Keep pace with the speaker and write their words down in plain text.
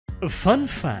Fun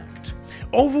fact,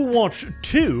 Overwatch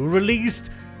 2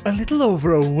 released a little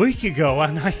over a week ago,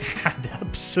 and I had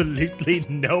absolutely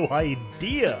no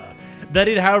idea that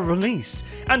it had released,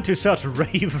 and to such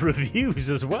rave reviews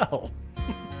as well.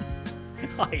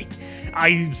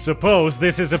 I suppose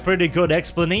this is a pretty good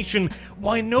explanation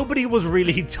why nobody was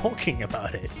really talking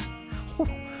about it.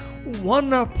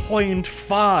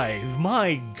 1.5,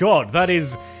 my god, that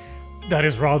is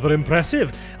rather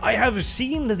impressive. I have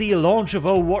seen the launch of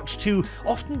Overwatch 2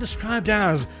 often described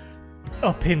as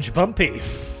a pinch bumpy,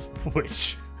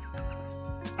 which,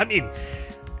 I mean,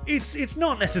 it's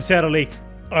not necessarily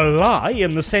a lie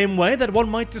in the same way that one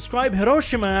might describe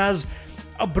Hiroshima as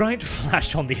a bright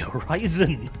flash on the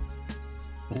horizon.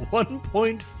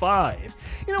 1.5.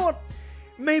 You know what?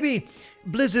 Maybe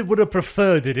Blizzard would have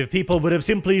preferred it if people would have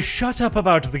simply shut up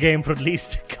about the game for at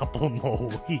least a couple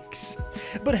more weeks.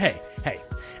 But hey,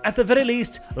 at the very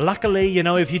least, luckily, you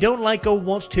know, if you don't like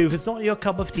Overwatch 2, if it's not your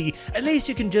cup of tea, at least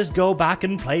you can just go back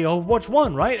and play Overwatch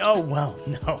 1, right? Oh, well,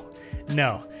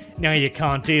 no, you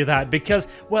can't do that because,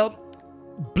 well,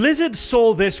 Blizzard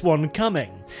saw this one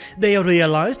coming. They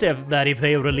realized that if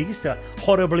they released a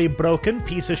horribly broken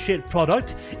piece of shit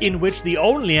product in which the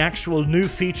only actual new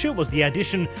feature was the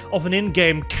addition of an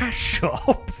in-game cash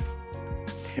shop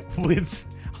with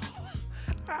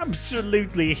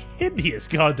absolutely hideous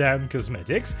goddamn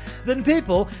cosmetics, then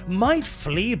people might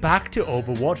flee back to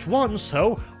Overwatch 1,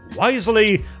 so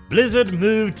wisely, Blizzard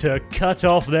moved to cut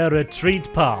off their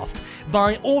retreat path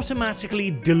by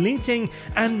automatically deleting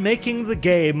and making the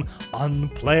game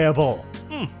unplayable.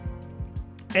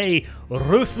 A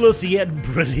ruthless yet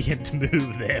brilliant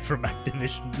move there from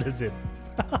Activision Blizzard.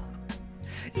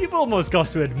 You've almost got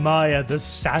to admire the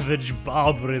savage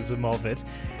barbarism of it.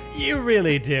 You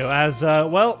really do, as,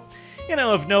 well, you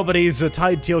know, if nobody's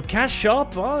tied to your cash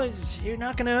shop, well, you're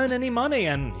not going to earn any money,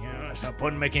 and, you know, it's no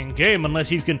point making a game unless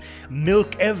you can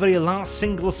milk every last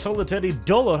single solitary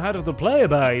dollar out of the player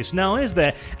base, now is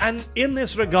there? And in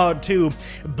this regard too,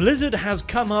 Blizzard has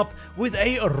come up with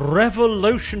a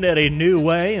revolutionary new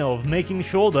way of making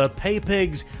sure the pay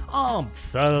pigs are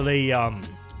thoroughly,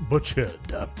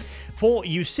 butchered. For,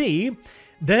 you see,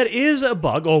 there is a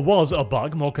bug, or was a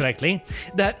bug more correctly,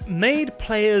 that made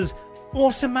players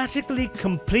automatically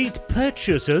complete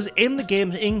purchases in the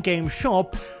game's in-game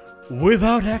shop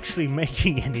without actually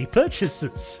making any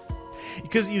purchases.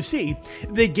 Because you see,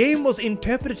 the game was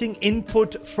interpreting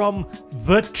input from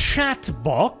the chat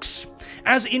box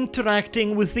as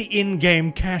interacting with the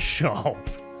in-game cash shop.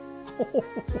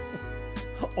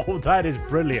 Oh, that is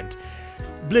brilliant.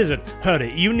 Blizzard,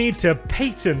 hurry, you need to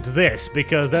patent this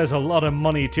because there's a lot of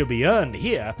money to be earned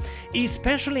here,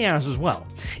 especially as well,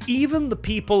 even the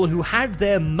people who had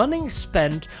their money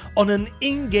spent on an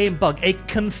in-game bug, a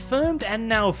confirmed and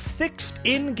now fixed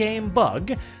in-game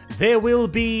bug, there will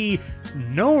be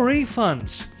no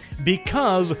refunds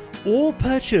because all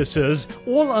purchases,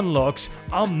 all unlocks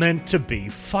are meant to be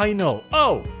final.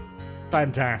 Oh,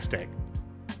 fantastic.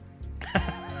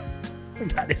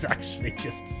 That is actually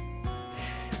just...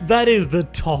 that is the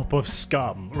top of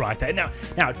scum right there.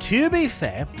 Now, to be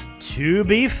fair,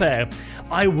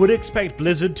 I would expect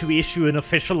Blizzard to issue an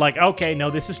official, like, okay,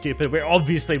 no, this is stupid. We're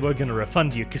going to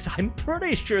refund you, because I'm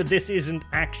pretty sure this isn't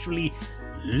actually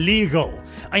legal.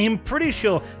 I am pretty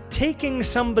sure taking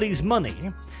somebody's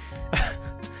money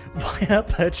via a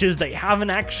purchase they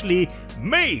haven't actually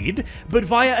made, but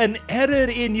via an error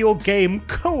in your game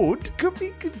code, could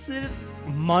be considered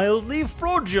mildly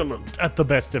fraudulent at the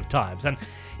best of times. And,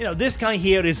 you know, this guy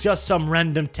here is just some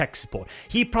random tech support.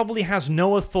 He probably has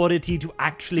no authority to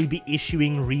actually be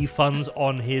issuing refunds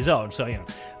on his own. So, you know,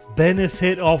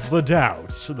 benefit of the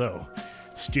doubt, though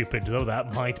stupid though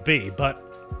that might be. But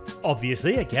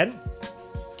obviously, again,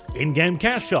 in-game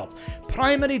cash shop.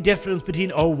 Primary difference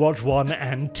between Overwatch 1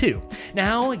 and 2.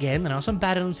 Now, again, there are some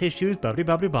balance issues, blah, blah,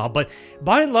 blah, blah, blah, but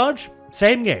by and large,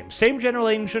 same game, same general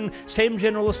engine, same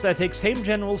general aesthetic, same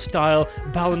general style,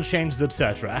 balance changes,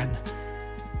 etc. And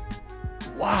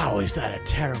wow, is that a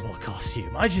terrible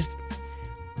costume. I just...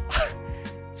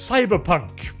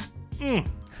 Cyberpunk.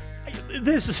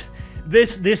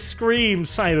 This screams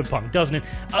cyberpunk, doesn't it?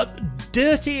 A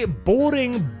dirty,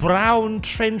 boring, brown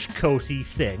trench coaty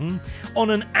thing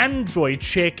on an android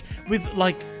chick with,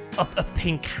 like, a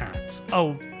pink hat.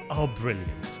 Oh,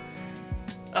 brilliant.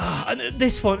 And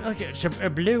this one, okay, a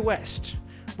blue vest.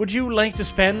 Would you like to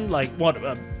spend, like, what,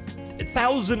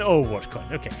 1,000 Overwatch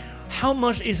coins? Okay, how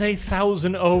much is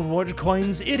 1,000 Overwatch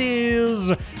coins? It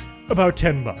is about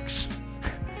 $10.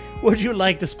 Would you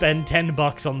like to spend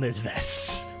 $10 on this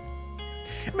vest?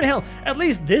 I mean, hell, at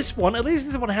least this one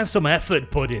has some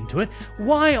effort put into it.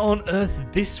 Why on earth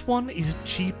this one is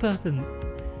cheaper than...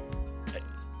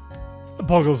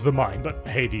 boggles the mind, but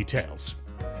hey, details.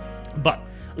 But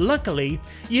luckily,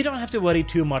 you don't have to worry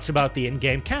too much about the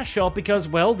in-game cash shop because,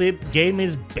 well, the game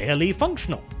is barely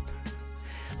functional.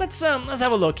 Let's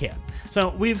have a look here.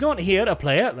 So we've got here a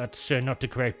player, that's not the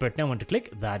correct button I want to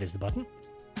click, that is the button,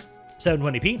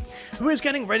 720p, who is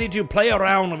getting ready to play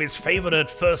around with his favorite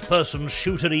first-person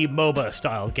shootery MOBA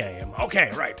style game.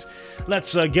 Okay, right,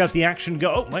 let's get the action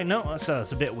go. Oh, wait, no,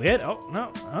 that's a bit weird. Oh,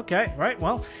 no, okay, right,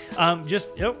 well, all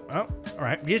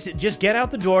right, just get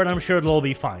out the door and I'm sure it'll all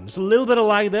be fine. Just a little bit of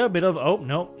lag there, a bit of, oh,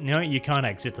 no, you can't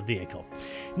exit the vehicle.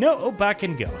 No, oh, back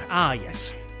and go. Ah,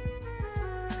 yes.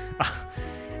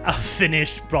 A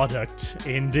finished product,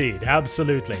 indeed,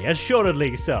 absolutely,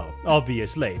 assuredly so,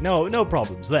 obviously, no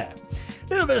problems there. A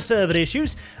little bit of server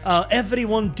issues,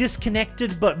 everyone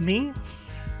disconnected but me.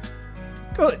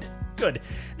 Good.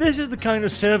 This is the kind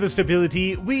of server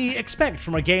stability we expect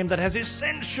from a game that has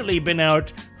essentially been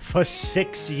out for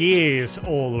 6 years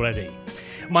already.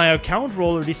 My account were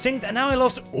already synced and now I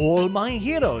lost all my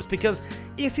heroes because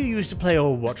if you used to play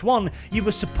Overwatch 1, you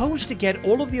were supposed to get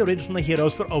all of the original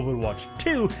heroes for Overwatch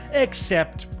 2,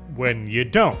 except when you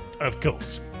don't, of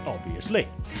course, obviously.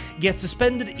 Get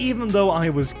suspended even though I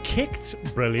was kicked,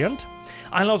 brilliant.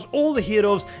 I lost all the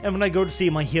heroes and when I go to see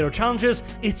my hero challenges,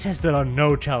 it says there are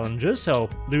no challenges, so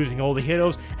losing all the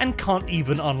heroes and can't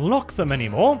even unlock them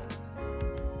anymore.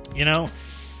 You know,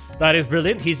 that is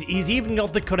brilliant. He's even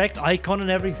got the correct icon and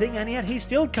everything, and yet he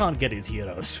still can't get his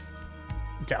heroes.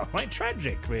 Downright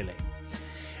tragic, really.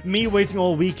 Me waiting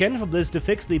all weekend for Blizzard to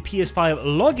fix the PS5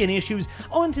 login issues,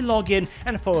 only to log in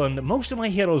and find most of my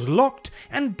heroes locked,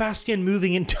 and Bastion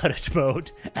moving in turret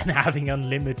mode, and having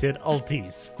unlimited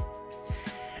ultis.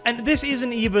 And this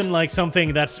isn't even like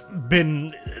something that's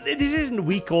been... This isn't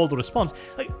week-old response.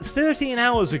 Like 13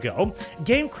 hours ago,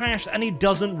 game crashed and it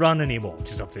doesn't run anymore,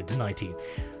 which is updated to 19.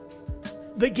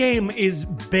 The game is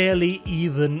barely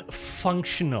even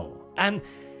functional, and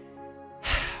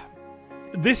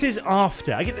this is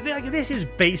after. This is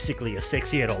basically a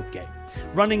 6-year-old game,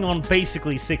 running on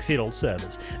basically 6-year-old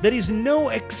servers. There is no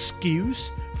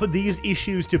excuse for these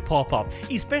issues to pop up,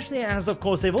 especially as, of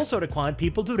course, they've also required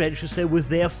people to register with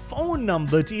their phone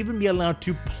number to even be allowed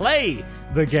to play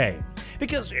the game.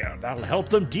 Because, yeah, that'll help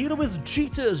them deal with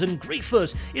cheaters and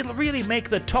griefers. It'll really make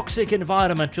the toxic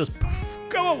environment just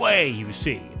go away, you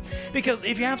see. Because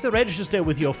if you have to register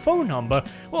with your phone number,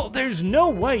 well, there's no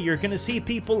way you're going to see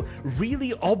people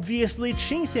really obviously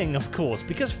cheating, of course,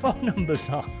 because phone numbers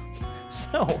are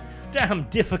so damn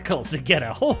difficult to get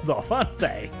a hold of, aren't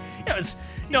they? You know, it's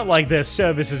not like there's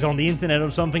services on the internet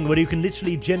or something where you can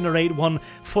literally generate one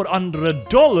for under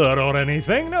 $1 or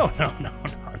anything. No.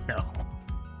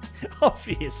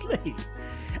 Obviously.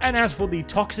 And as for the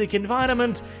toxic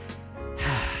environment,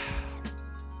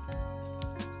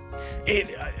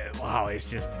 wow, it's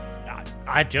just,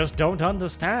 I just don't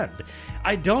understand.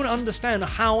 I don't understand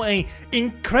how a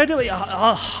incredibly, a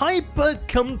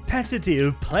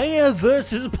hyper-competitive player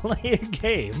versus player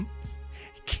game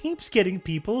keeps getting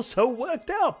people so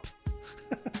worked up.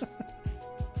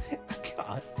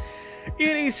 God.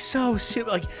 It is so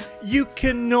simple. Like, you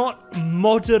cannot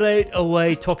moderate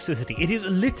away toxicity. It is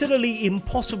literally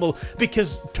impossible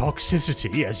because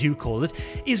toxicity, as you call it,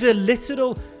 is a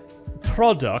literal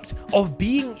product of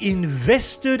being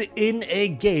invested in a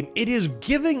game. It is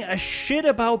giving a shit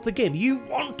about the game. You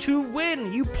want to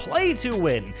win. You play to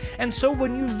win. And so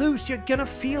when you lose, you're gonna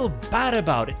feel bad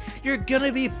about it. You're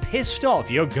gonna be pissed off.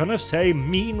 You're gonna say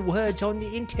mean words on the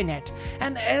internet.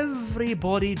 And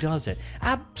everybody does it.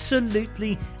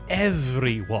 Absolutely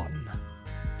everyone.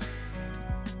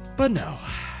 But no,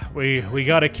 we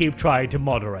gotta keep trying to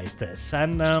moderate this.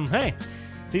 And hey,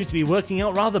 seems to be working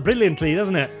out rather brilliantly,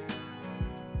 doesn't it?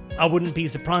 I wouldn't be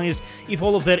surprised if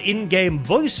all of their in-game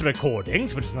voice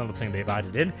recordings, which is another thing they've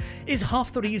added in, is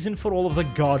half the reason for all of the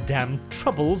goddamn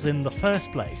troubles in the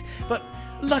first place. But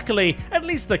luckily, at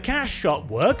least the cash shop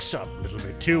works, a little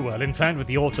bit too well in fact with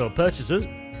the auto purchases.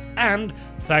 And,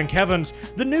 thank heavens,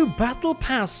 the new Battle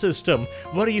Pass system,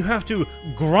 where you have to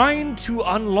grind to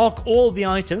unlock all the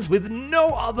items with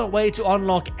no other way to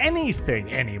unlock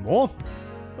anything anymore.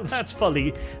 That's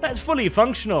fully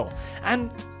functional.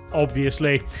 And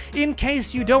obviously, in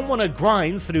case you don't want to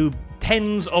grind through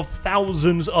tens of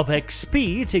thousands of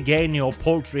XP to gain your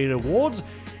paltry rewards,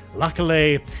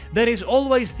 luckily, there is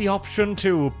always the option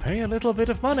to pay a little bit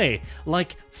of money,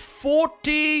 like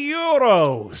 40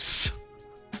 euros.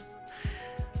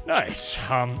 Nice.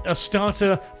 A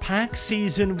starter pack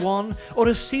Season 1 or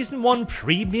a Season 1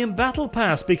 Premium Battle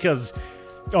Pass, because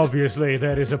Obviously,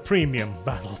 there is a premium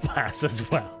battle pass as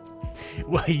well,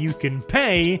 where you can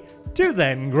pay to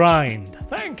then grind.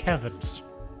 Thank heavens.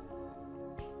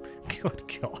 Good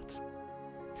God.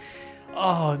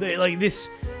 Oh, This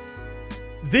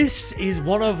is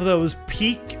one of those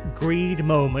peak greed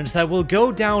moments that will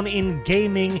go down in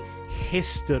gaming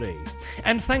history.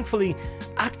 And thankfully,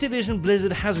 Activision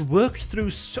Blizzard has worked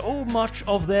through so much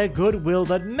of their goodwill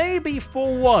that maybe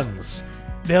for once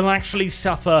they'll actually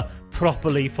suffer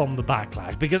properly from the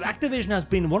backlash, because Activision has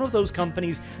been one of those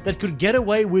companies that could get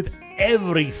away with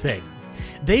everything.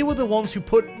 They were the ones who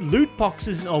put loot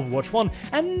boxes in Overwatch 1,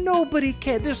 and nobody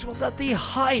cared. This was at the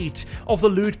height of the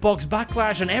loot box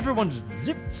backlash, and everyone's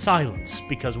zipped silence.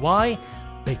 Because why?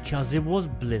 Because it was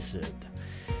Blizzard.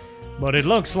 But it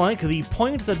looks like the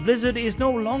point that Blizzard is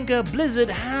no longer Blizzard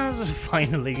has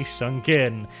finally sunk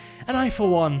in, and I, for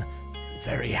one,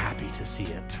 very happy to see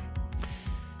it.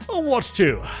 Overwatch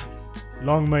 2.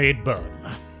 Long may it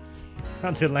burn.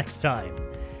 Until next time,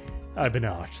 I've been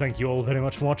Arch. Thank you all very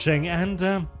much for watching, and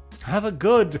have a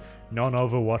good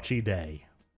non-Overwatchy day.